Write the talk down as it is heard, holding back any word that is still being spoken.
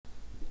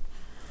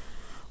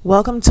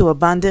Welcome to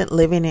Abundant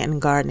Living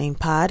and Gardening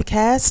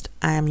Podcast.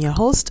 I am your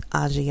host,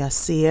 Aja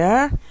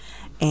Yassir,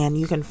 and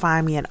you can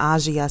find me at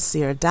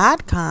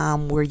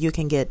ajayassir.com where you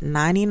can get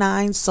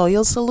 99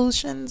 soil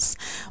solutions,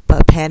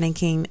 but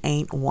panicking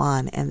ain't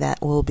one, and that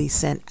will be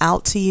sent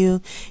out to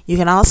you. You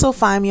can also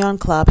find me on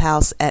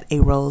Clubhouse at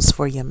A Rose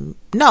for You.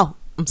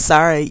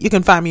 You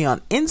can find me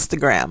on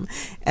Instagram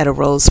at A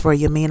Rose for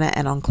Yamina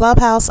and on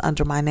Clubhouse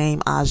under my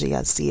name, Aja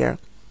Yassir.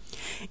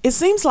 It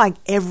seems like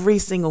every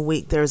single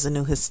week there's a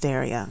new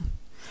hysteria.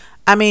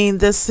 I mean,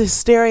 this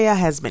hysteria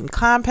has been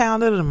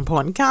compounded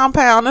upon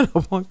compounded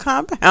upon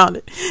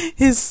compounded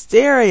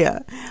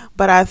hysteria.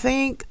 But I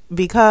think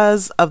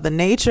because of the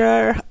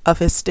nature of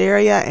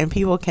hysteria and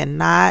people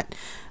cannot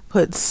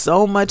put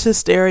so much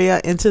hysteria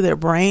into their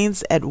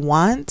brains at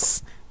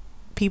once,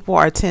 people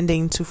are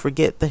tending to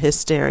forget the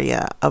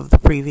hysteria of the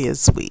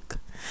previous week.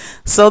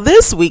 So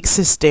this week's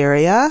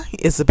hysteria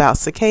is about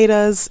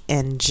cicadas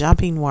and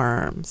jumping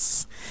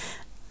worms.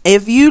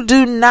 If you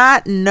do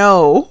not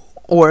know,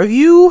 or if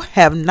you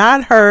have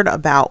not heard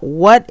about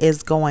what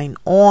is going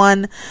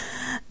on,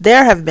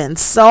 there have been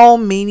so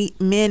many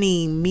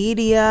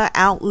media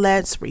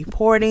outlets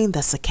reporting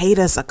the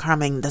cicadas are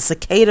coming, the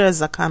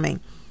cicadas are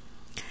coming.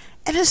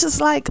 And it's just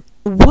like,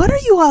 what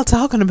are you all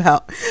talking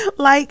about?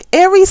 Like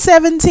every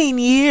 17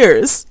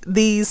 years,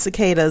 these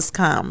cicadas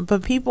come,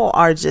 but people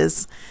are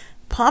just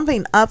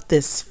pumping up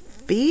this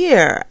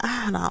fear.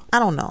 I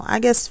don't know. I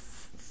guess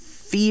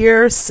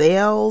fear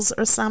sells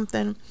or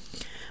something.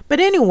 But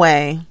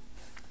anyway,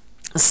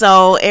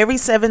 so every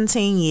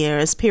 17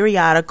 years,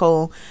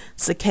 periodical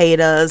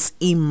cicadas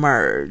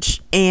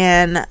emerge.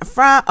 And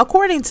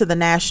according to the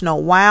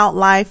National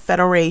Wildlife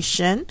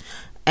Federation,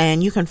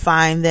 and you can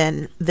find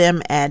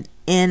them at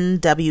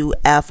nwf.org,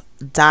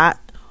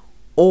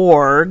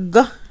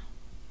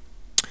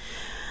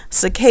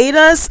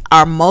 cicadas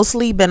are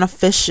mostly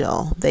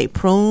beneficial. They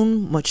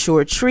prune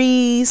mature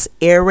trees,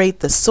 aerate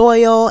the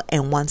soil,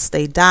 and once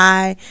they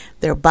die,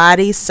 their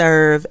bodies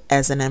serve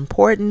as an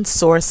important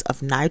source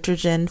of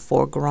nitrogen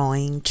for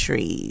growing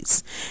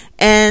trees.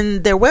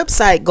 And their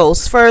website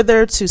goes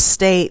further to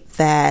state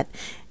that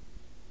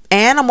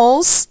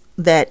animals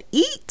that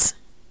eat,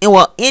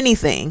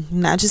 anything,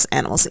 not just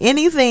animals,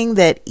 anything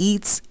that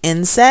eats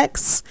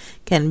insects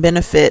can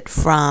benefit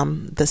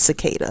from the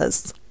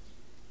cicadas.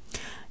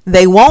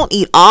 They won't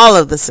eat all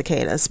of the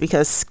cicadas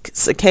because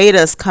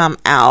cicadas come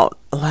out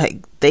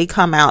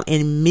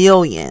in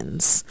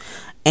millions,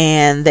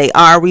 and they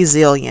are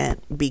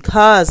resilient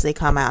because they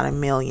come out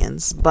in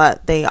millions,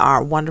 but they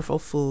are wonderful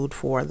food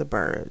for the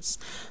birds.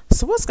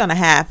 So what's going to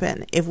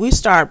happen if we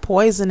start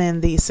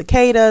poisoning these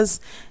cicadas?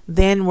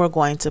 Then we're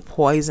going to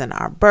poison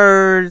our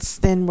birds,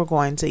 then we're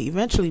going to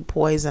eventually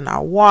poison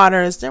our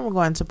waters, then we're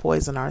going to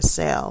poison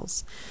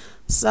ourselves.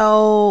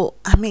 So,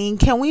 I mean,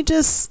 can we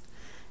just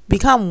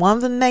become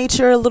one with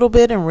nature a little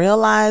bit and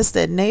realize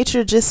that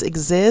nature just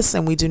exists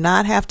and we do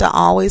not have to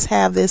always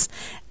have this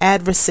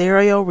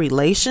adversarial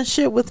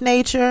relationship with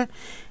nature,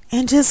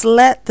 and just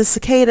let the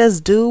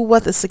cicadas do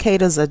what the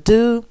cicadas are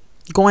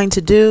going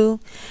to do.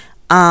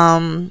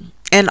 And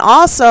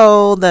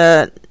also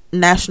the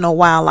National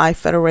Wildlife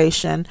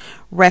Federation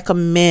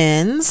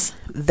recommends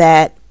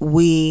that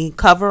we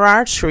cover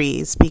our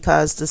trees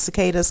because the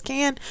cicadas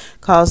can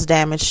cause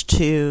damage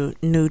to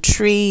new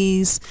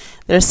trees.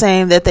 They're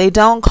saying that they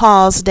don't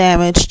cause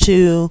damage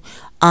to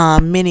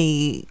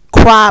many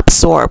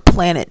crops or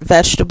planted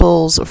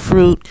vegetables or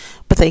fruit,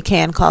 but they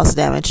can cause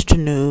damage to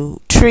new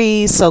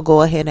trees. So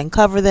go ahead and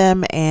cover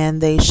them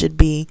and they should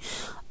be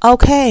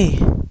okay.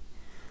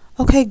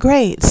 Okay,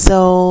 great.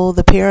 So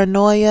the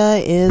paranoia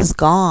is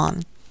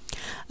gone.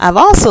 I've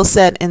also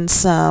sat in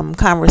some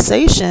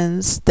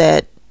conversations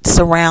that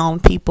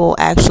surround people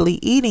actually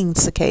eating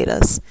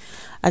cicadas.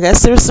 I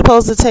guess they're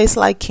supposed to taste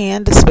like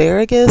canned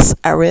asparagus.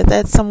 I read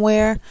that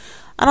somewhere.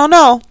 I don't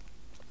know.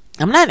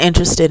 I'm not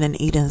interested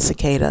in eating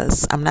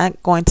cicadas. I'm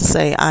not going to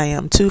say I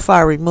am too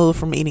far removed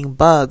from eating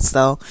bugs,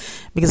 though,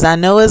 because I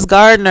know as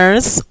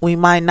gardeners, we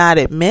might not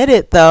admit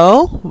it,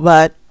 though,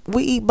 but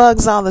we eat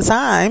bugs all the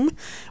time.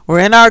 We're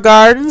in our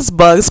gardens.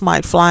 Bugs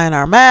might fly in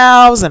our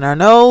mouths and our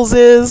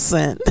noses,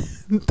 and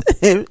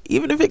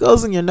even if it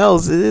goes in your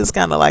nose, it is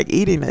kind of like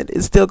eating it.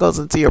 It still goes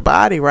into your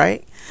body,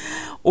 right?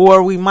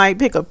 Or we might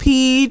pick a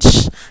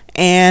peach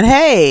and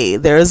hey,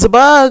 there's a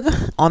bug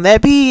on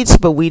that peach,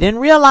 but we didn't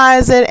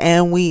realize it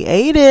and we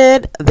ate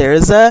it.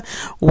 There's a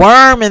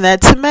worm in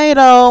that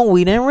tomato.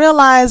 We didn't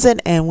realize it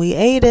and we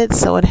ate it.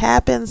 So it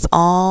happens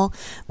all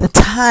the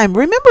time.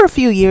 Remember a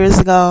few years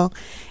ago,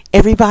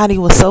 everybody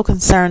was so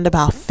concerned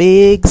about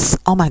figs.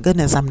 Oh my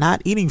goodness, I'm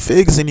not eating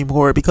figs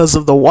anymore because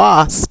of the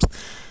wasps.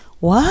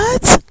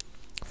 What?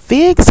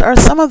 Figs are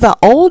some of the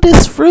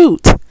oldest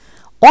fruit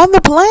on the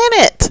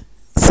planet.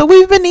 So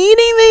we've been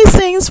eating these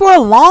things for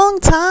a long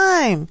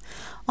time.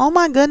 Oh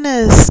my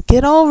goodness,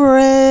 get over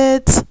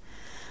it.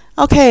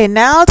 Okay,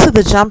 now to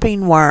the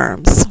jumping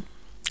worms.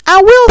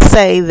 I will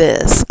say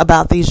this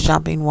about these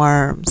jumping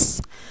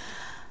worms.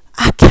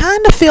 I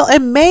kind of feel,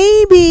 and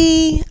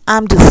maybe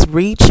I'm just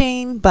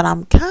reaching, but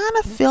I'm kind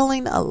of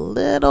feeling a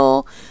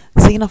little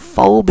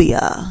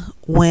xenophobia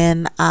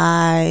when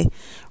I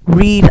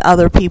read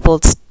other people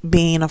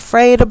being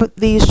afraid of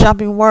these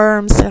jumping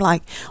worms. They're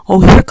like, oh,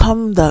 here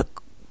come the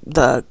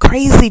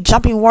crazy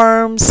jumping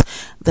worms,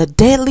 the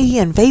deadly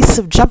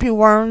invasive jumping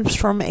worms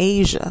from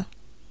Asia.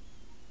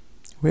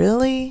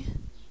 Really?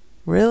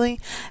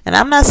 And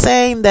I'm not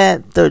saying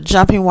that the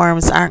jumping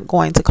worms aren't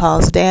going to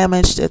cause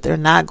damage, that they're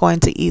not going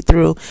to eat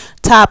through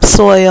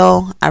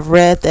topsoil. I've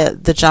read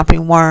that the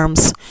jumping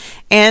worms,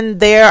 and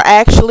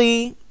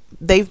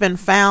they've been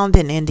found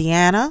in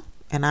Indiana,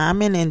 and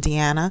I'm in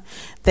Indiana.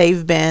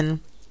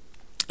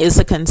 It's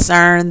a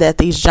concern that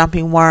these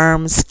jumping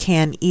worms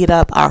can eat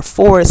up our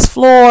forest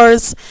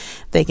floors.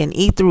 They can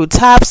eat through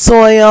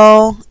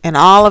topsoil and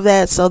all of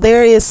that. So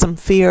there is some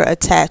fear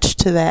attached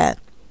to that.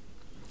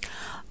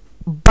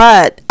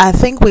 But I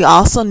think we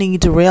also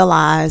need to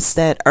realize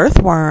that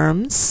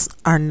earthworms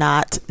are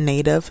not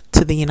native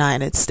to the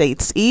United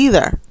States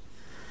either.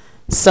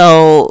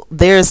 So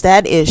there's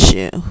that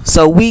issue.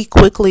 So we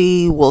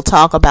quickly will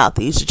talk about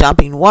these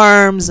jumping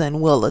worms and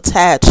we'll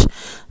attach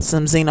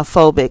some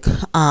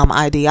xenophobic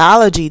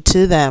ideology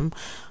to them,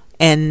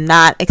 and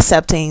not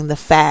accepting the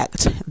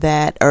fact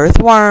that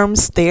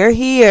earthworms, they're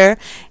here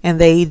and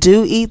they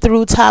do eat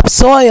through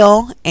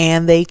topsoil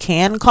and they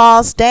can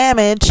cause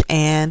damage,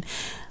 and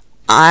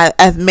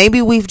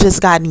maybe we've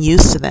just gotten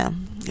used to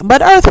them.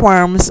 But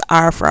earthworms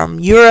are from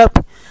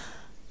Europe.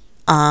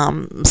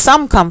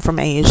 Some come from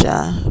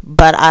Asia.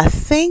 But I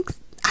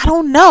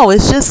don't know.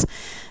 It's just,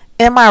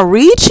 am I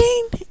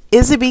reaching?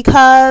 Is it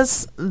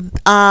because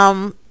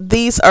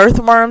these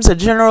earthworms are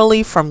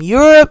generally from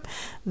Europe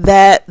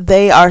that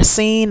they are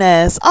seen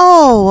as,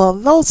 oh, well,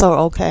 those are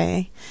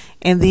okay?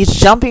 And these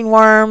jumping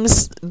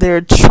worms,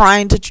 they're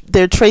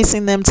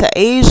tracing them to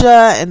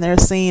Asia, and they're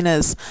seen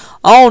as,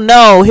 oh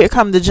no, here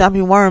come the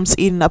jumping worms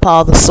eating up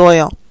all the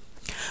soil.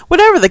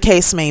 Whatever the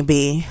case may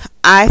be,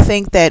 I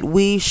think that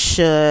we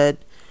should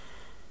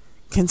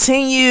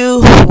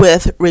continue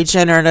with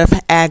regenerative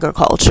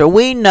agriculture.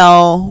 We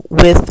know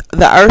with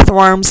the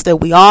earthworms that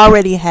we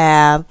already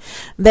have,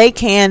 they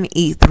can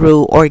eat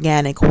through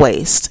organic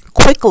waste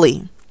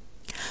quickly.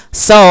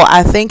 So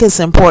I think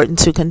it's important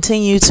to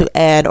continue to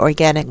add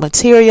organic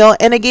material.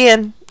 And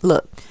again,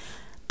 look,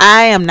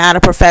 I am not a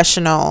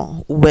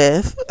professional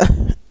with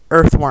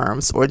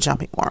earthworms or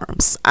jumping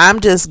worms.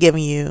 I'm just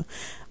giving you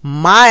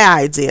my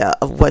idea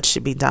of what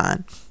should be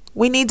done.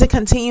 We need to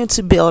continue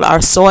to build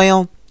our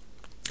soil.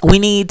 We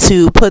need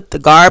to put the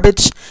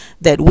garbage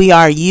that we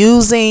are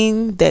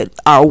using, that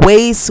our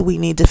waste, we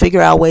need to figure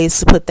out ways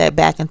to put that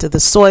back into the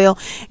soil.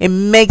 It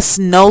makes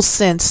no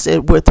sense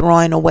that we're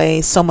throwing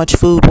away so much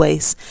food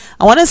waste.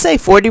 I want to say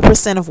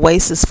 40% of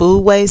waste is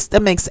food waste.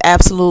 That makes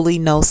absolutely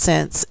no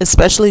sense,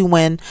 especially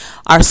when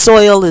our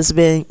soil is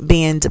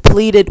being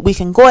depleted. We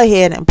can go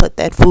ahead and put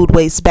that food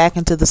waste back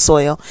into the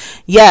soil.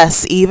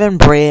 Yes, even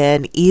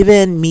bread,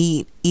 even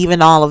meat,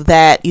 even all of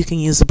that, you can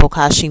use the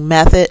bokashi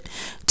method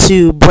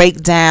to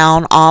break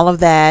down all of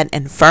that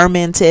and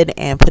ferment it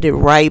and put it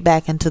right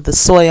back into the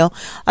soil.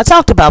 I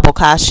talked about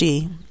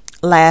bokashi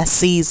last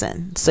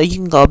season, so you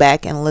can go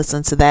back and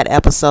listen to that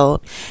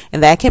episode,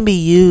 and that can be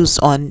used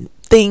on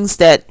things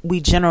that we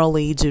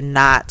generally do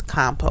not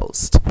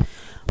compost.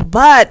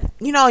 But,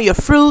 your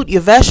fruit,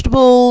 your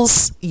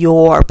vegetables,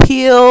 your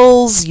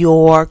peels,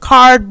 your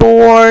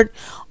cardboard,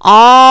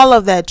 all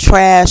of that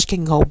trash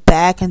can go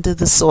back into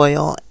the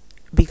soil,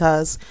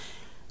 because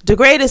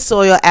degraded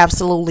soil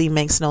absolutely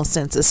makes no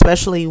sense,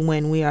 especially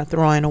when we are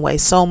throwing away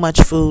so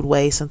much food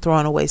waste and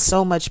throwing away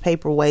so much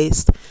paper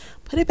waste.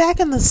 Put it back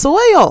in the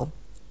soil.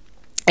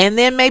 And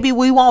then maybe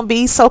we won't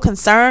be so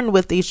concerned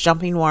with these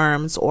jumping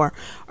worms or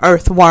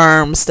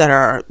earthworms that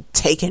are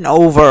taking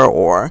over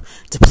or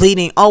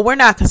depleting. Oh, we're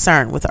not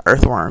concerned with the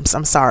earthworms.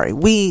 I'm sorry.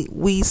 We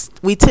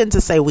tend to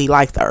say we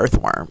like the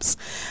earthworms.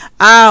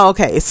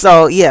 Okay.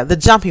 So yeah, the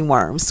jumping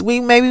worms.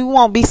 We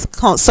won't be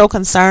so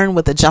concerned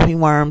with the jumping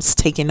worms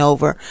taking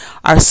over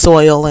our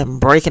soil and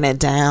breaking it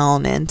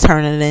down and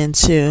turning it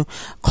into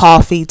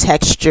coffee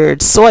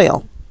textured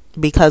soil,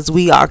 because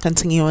we are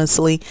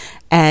continuously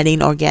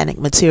adding organic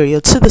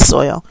material to the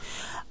soil.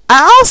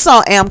 I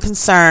also am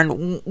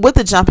concerned with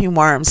the jumping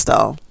worms,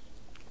 though,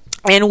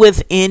 and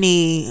with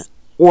any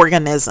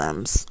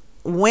organisms.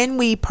 When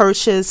we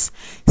purchase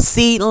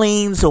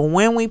seedlings or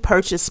when we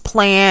purchase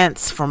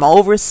plants from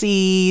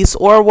overseas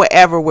or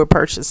wherever we're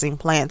purchasing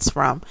plants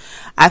from,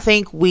 I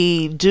think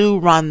we do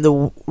run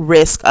the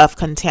risk of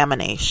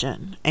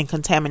contamination and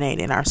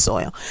contaminating our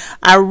soil.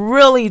 I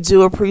really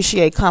do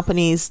appreciate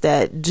companies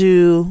that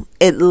do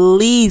at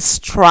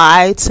least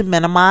try to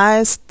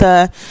minimize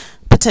the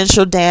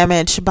potential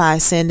damage by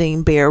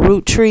sending bare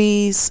root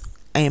trees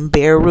and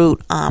bare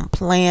root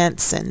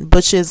plants and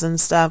bushes and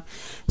stuff.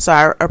 So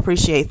I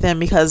appreciate them,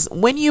 because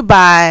when you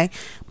buy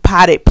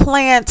potted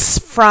plants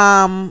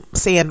from,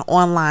 say, an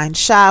online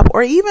shop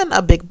or even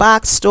a big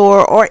box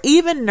store or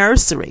even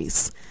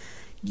nurseries,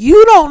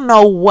 you don't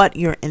know what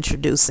you're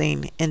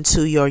introducing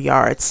into your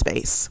yard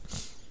space.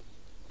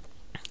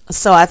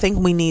 So I think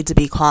we need to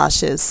be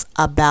cautious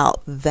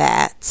about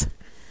that.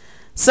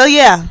 So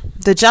yeah,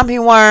 the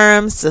jumping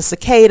worms, the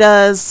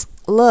cicadas,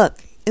 look,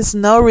 it's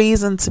no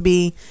reason to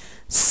be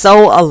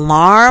so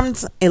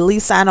alarmed, at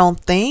least I don't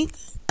think,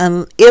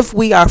 and if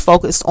we are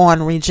focused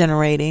on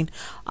regenerating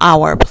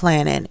our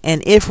planet,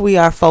 and if we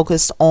are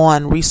focused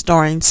on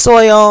restoring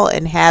soil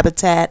and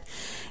habitat,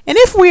 and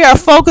if we are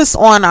focused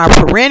on our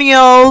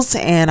perennials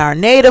and our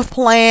native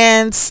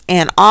plants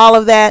and all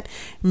of that,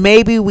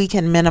 maybe we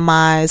can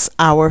minimize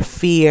our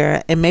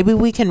fear, and maybe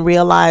we can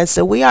realize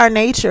that we are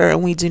nature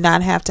and we do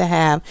not have to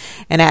have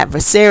an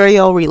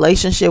adversarial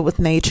relationship with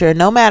nature,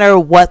 no matter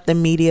what the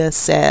media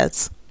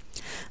says.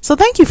 So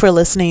thank you for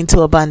listening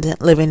to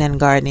Abundant Living and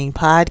Gardening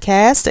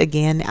Podcast.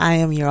 Again, I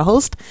am your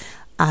host,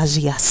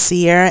 Aji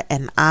Asir,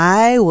 and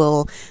I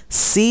will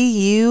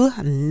see you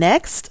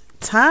next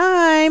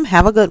time.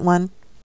 Have a good one.